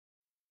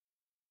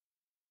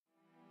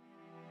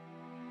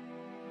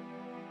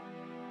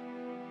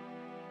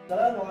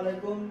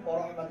Assalamualaikum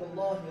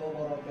warahmatullahi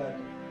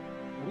wabarakatuh.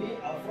 We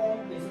are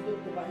from Institut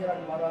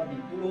Kemahiran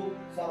Bintulu,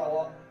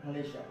 Sarawak,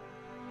 Malaysia,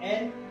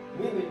 and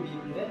we will be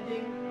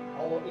presenting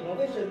our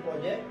innovation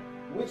project,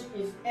 which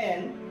is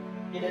an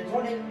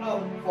electronic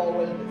arm for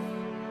welders.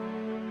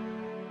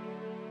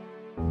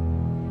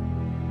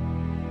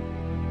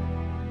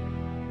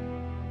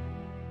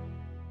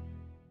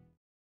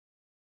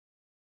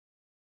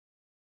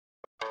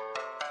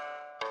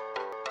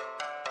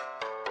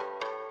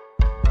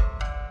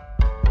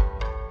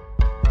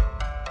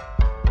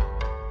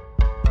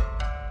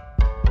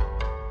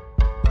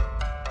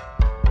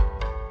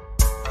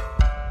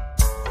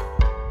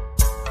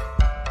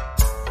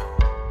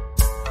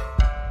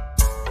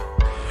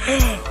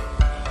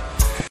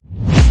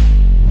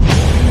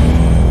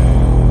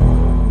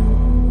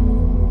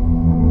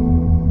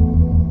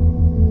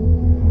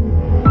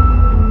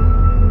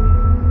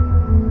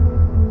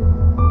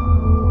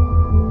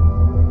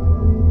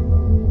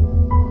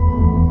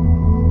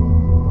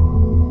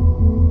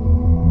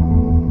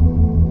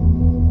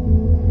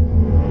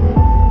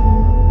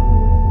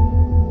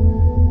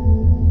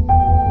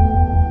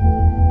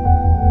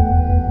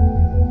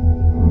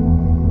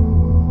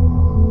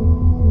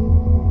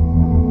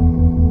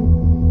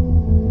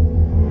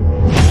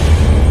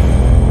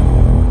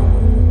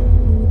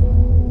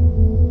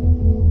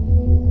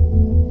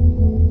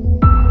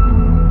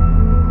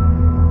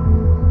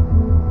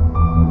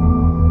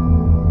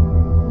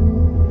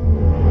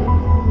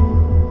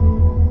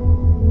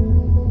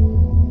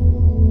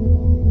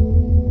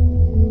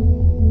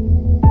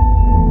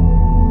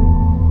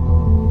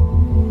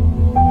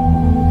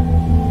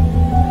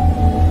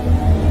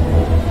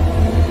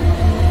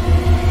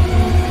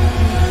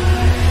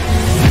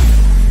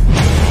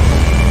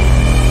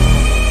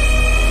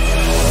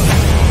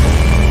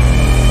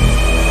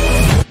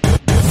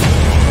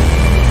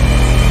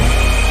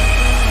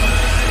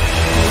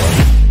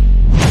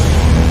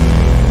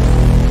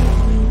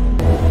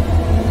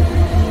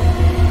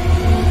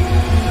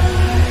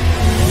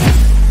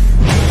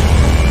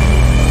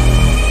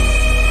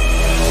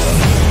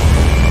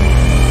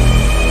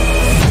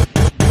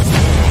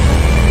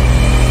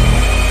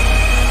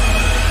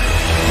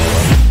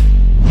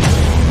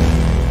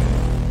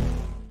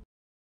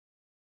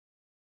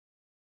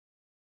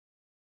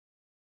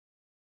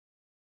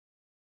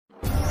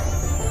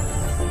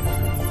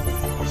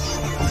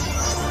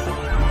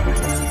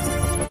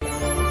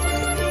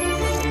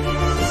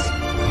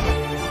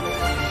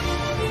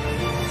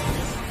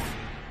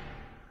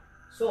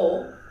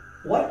 So,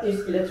 what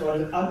is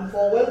electronic arm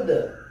for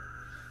welder?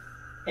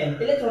 An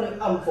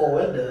electronic arm for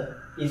welder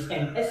is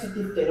an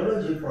assistive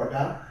technology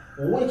product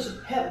which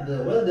helps the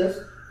welders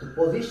to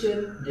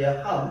position their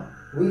arm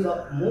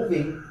without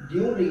moving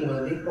during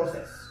welding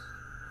process.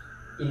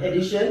 In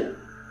addition,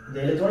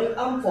 the electronic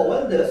arm for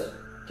welders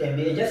can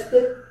be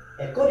adjusted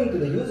according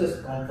to the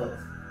user's comfort.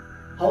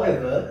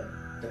 However,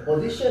 the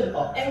position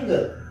or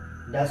angle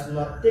does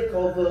not take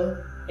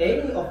over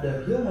any of the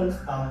human's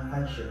arm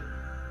function.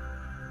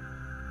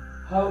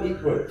 How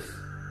it works?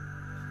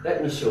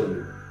 Let me show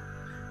you.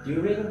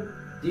 During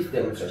this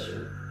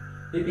demonstration,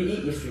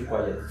 PPE is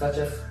required such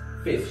as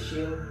face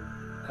shield,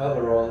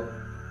 coverall,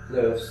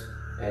 gloves,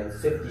 and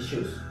safety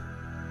shoes.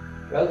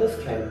 Welders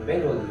can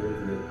manually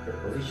regulate the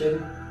position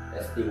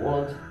as they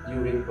want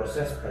during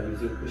process by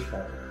using push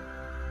button.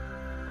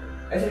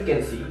 As you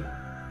can see,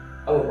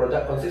 our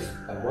product consists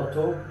of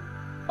motor,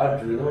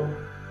 Arduino,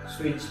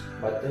 switch,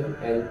 button,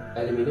 and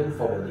aluminum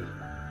forebody.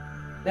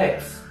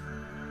 Next,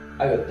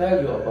 I will tell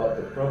you about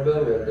the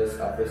problem welders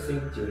are facing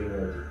during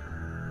welding.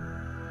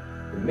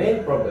 The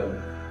main problem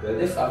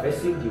welders are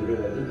facing during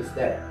welding is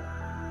that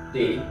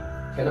they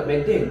cannot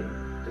maintain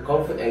the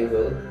comfort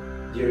angle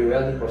during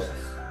welding process.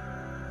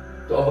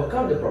 To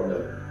overcome the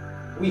problem,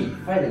 we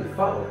finally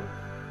found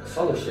a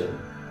solution,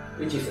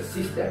 which is a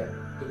system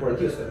to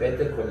produce a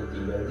better quality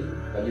welding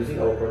by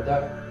using our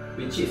product,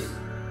 which is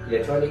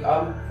electronic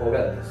arm for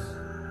welders.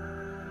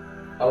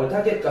 Our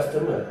target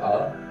customers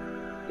are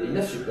the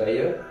industry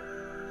player,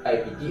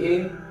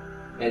 IPTA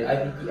and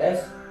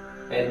IPTS,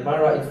 and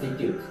Mara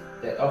Institute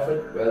that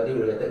offer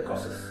welding related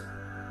courses.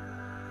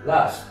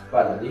 Last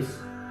but not least,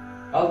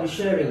 I'll be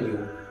sharing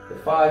you the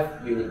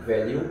 5 unique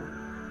value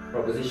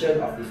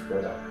proposition of this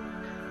product.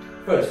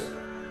 First,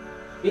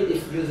 it is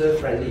user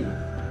friendly,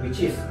 which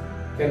is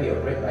can be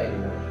operated by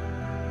anyone.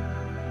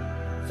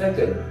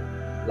 Second,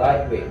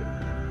 lightweight.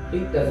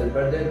 It doesn't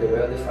burden the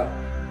welders up.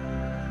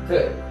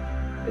 Third,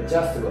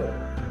 adjustable.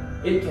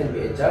 It can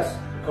be adjusted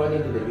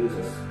according to the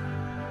users.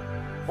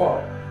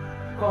 Fourth,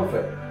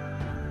 comfort.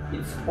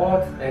 It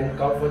supports and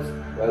comforts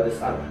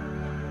welders' arm.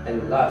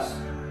 And last,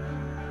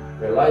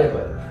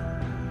 reliable.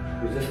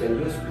 Users can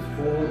use with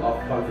full of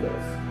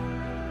confidence.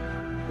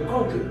 To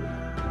conclude,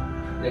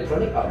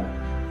 electronic arm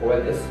for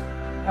welders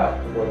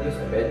help to produce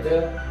a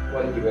better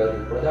quality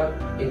welding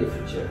product in the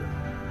future.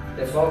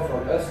 That's all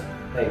from us.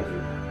 Thank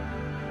you.